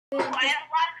Oh, I have a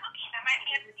lot of cookies. I might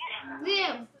be able to get it.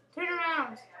 Liam, turn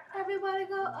around. Everybody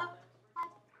go up,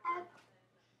 up.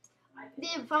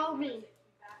 Liam, follow me.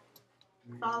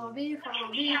 Follow me, follow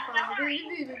me, follow me, follow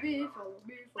me, follow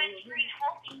me,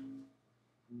 follow me.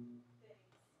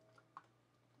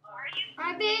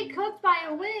 I'm being cooked by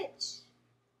a witch.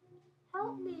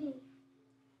 Help me.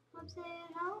 I'm saying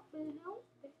help me, help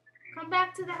me. Come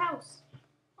back to the house.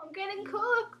 I'm getting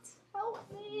cooked. Help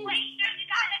me. Wait, there's a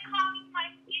guy that copied my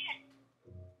skin.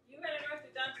 You better go to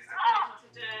the dentist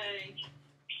today.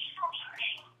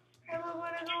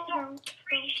 Everybody Just go don't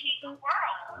appreciate the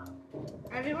world.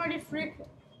 Everyone destroying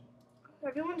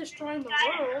the The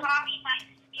guy that world. copied my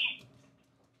skin.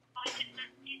 It wasn't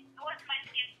my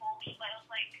skin fully, but it was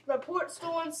like, Report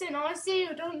stolen sin. I see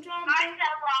you. Don't jump. I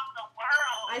fell off the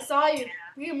world. I saw you.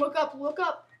 Liam, look up. Look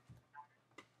up.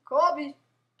 Kobe.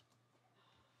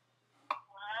 What?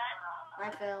 I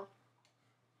fell.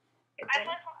 I put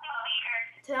something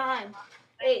weird. Time.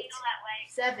 But you 8, know that way.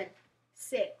 7,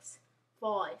 6,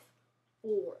 5,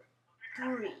 4,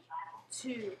 3,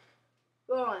 2,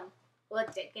 1.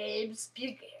 Let the games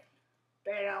begin.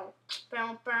 Bow,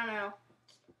 bow, bow now.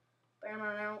 Bow,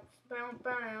 bow, bow,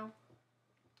 bow now.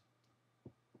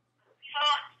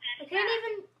 I can't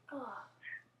even. Oh.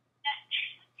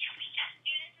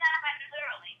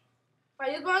 Are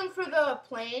you going for the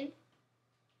plane?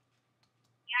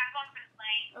 Yeah, I'm going for the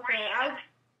plane. Okay, Are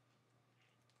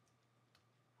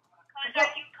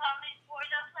you coming for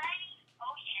the plane?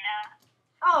 Oh, yeah.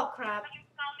 Oh crap! Are you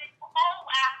coming for... Oh,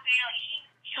 Ashley.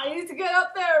 I need to get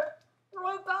up there.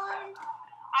 One time.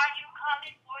 Are you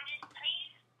coming for this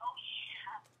plane? Oh,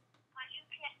 yeah. But you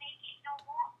can't make it no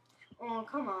more. Oh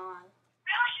come on!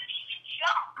 Really, you need to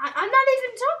jump. I'm not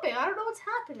even jumping. I don't know what's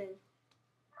happening.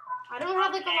 I don't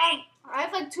have like a lot. I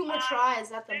have like 2 more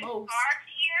tries at the There's most. guards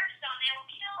here, so they will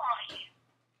kill all you.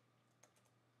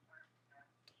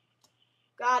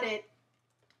 Got it.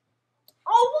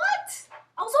 Oh what?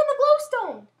 I was on the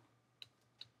glowstone.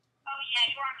 Oh,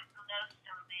 yeah, you're on the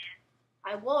glowstone, man.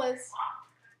 I was.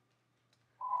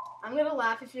 I'm gonna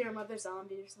laugh if you're another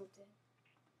zombie or something.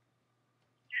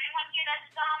 Anyone here that's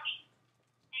a zombie?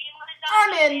 Anyone a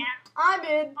I'm zombie, in. man? I'm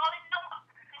in. Oh, there's no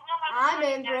I'm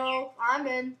zombies in, down here. bro. I'm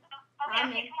in. Okay,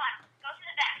 I'm okay, in. come on. Go to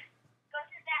the back. Go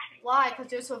to the back. Why? Because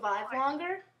you'll survive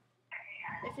longer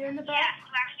if you're in the Yeah, back.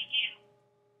 you actually do.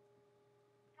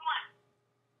 Come on.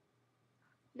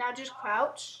 Now just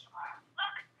crouch.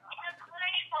 Look, it's a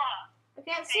clay ball. I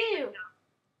can't see you.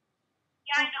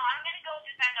 Yeah, I know. I'm gonna go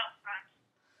defend up front.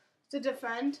 To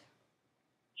defend.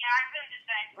 Yeah, I'm gonna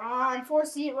defend. I'm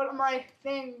forcing one of my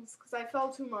things because I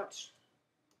fell too much.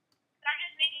 But I'm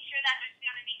just making sure that there's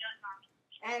gonna be no zombies.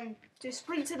 And just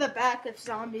sprint to the back if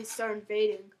zombies start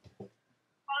invading.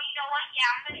 Oh, you know what?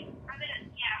 Yeah,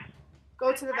 yeah.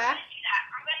 Go to the back? I'm gonna do that.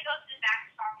 I'm gonna go to the back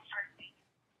if zombies start invading.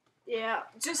 Yeah.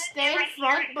 Just stay in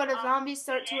front, but if zombies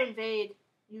start to invade,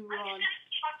 you I'm run. just gonna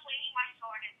keep on swinging my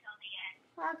sword until the end.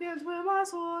 I can swing my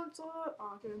sword, sword.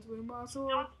 I can swing my sword.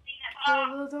 Don't say that.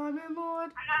 Kill the diamond lord.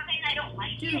 I'm not saying I don't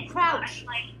like Dude, it. crouch. But I'm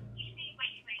like, you see,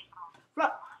 wait. Run.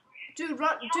 Dude,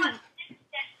 run. You know Dude, what? This is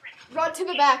desperate. run to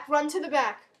the back. Run to the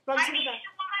back. Run I to the mean, back.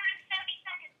 it's 170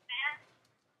 seconds, man.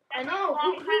 I That's know. a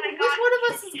long time I Which got one of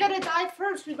it. us is gonna die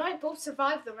first? We might both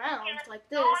survive the round like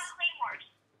this. Go on Claymores.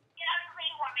 Get on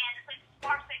Claymore, man. It's like the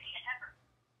smartest idea ever.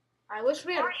 I wish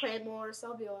we had a claymore.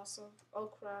 That'd be awesome.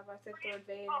 Oh crap! I think they're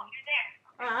invading. Oh, you're there.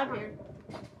 I'm here.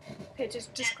 Okay,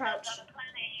 just crouch. Okay,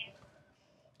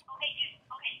 dude.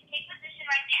 Okay, take position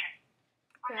right there.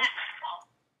 On Okay. that wall.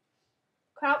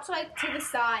 Crouch like to the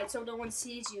side so no one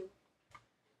sees you.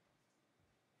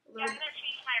 Yeah, I'm gonna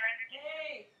change my render to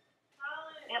Hey,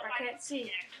 Colin. Yep, I can't see. You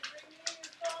bring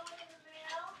your phone in the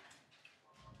mail?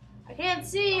 I can't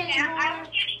see Okay, anymore. I don't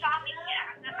see any zombies yet.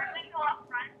 I'm gonna go up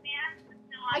front, man.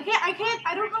 I can't.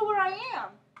 I don't know where I am.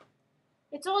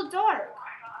 It's all dark.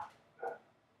 Can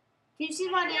you see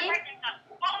my name? Oh,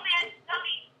 man,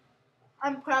 zombie.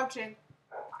 I'm crouching.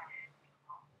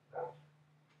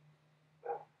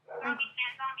 Zombies,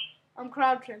 man, zombies. I'm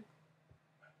crouching.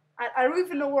 I don't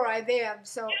even know where I am,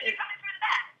 so Dude, they're coming through the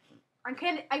back.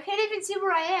 I can't even see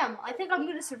where I am. I think I'm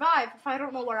gonna survive if I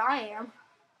don't know where I am.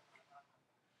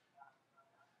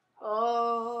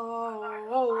 Oh.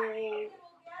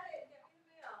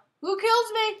 Who kills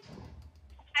me?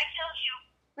 I killed you.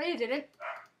 No, you didn't.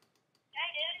 Yeah, I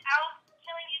did. I was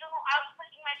killing you I was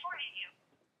pushing my sword at you.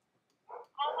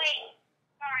 Oh, wait.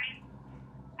 Sorry.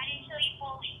 I didn't kill you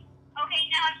fully. Okay,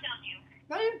 now I killed you.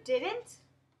 No, you didn't.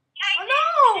 Yeah, I Oh did.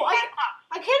 no! It's 10 o'clock.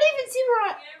 I can't even see where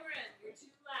I. Cameron, you're too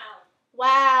loud.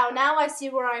 Wow! Now I see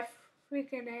where I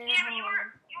freaking am. Damn, you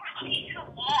were looking to the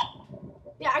wall.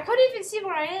 Yeah, I couldn't even see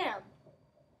where I am.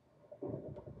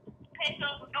 Okay, so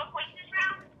no points this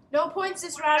round? No points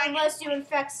this round unless you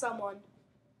infect someone.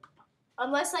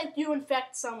 Unless, like, you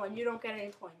infect someone, you don't get any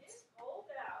points.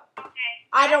 Okay.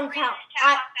 I don't count.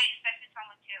 I infected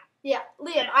someone too. Yeah,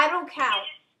 Liam, I don't count.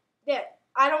 Yeah,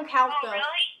 I don't count though. Oh,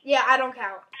 really? Yeah, I don't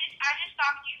count. I just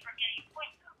stopped you from getting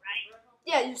points though, right?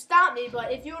 Yeah, you stopped me,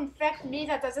 but if you infect me,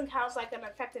 that doesn't count as like an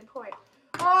infected point.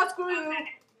 Oh, screw you.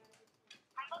 Okay.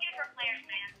 I'm looking for players,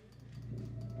 man.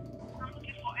 I'm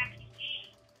looking for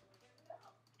MPC.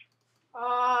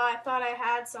 Oh, I thought I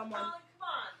had someone. Come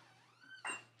on.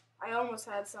 I almost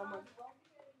had someone. Somebody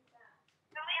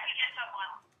can get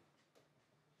someone.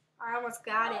 I almost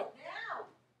got it. Now.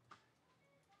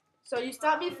 So you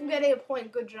stopped me from getting a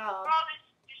point. Good job. Oh,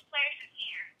 there's players in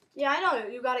here. Yeah, I know.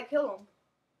 You gotta kill him.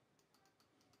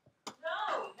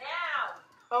 No, now.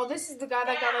 Oh, this is the guy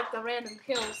that got like the random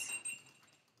kills.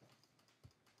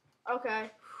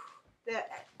 Okay.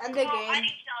 End the Oh, I game. didn't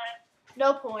kill him.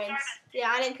 No points. Yeah,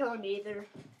 I didn't kill him either.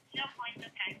 No points,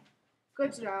 okay.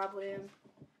 Good job, Liam.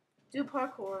 Do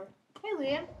parkour. Hey,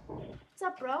 Liam. What's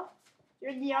up, bro?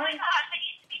 You're in the Oh my yard? gosh, that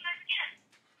used to be my skin.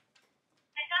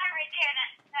 I got it right there.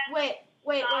 Wait.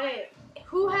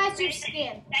 Who has your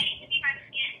skin? That used to be my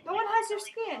skin. No one has your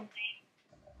skin.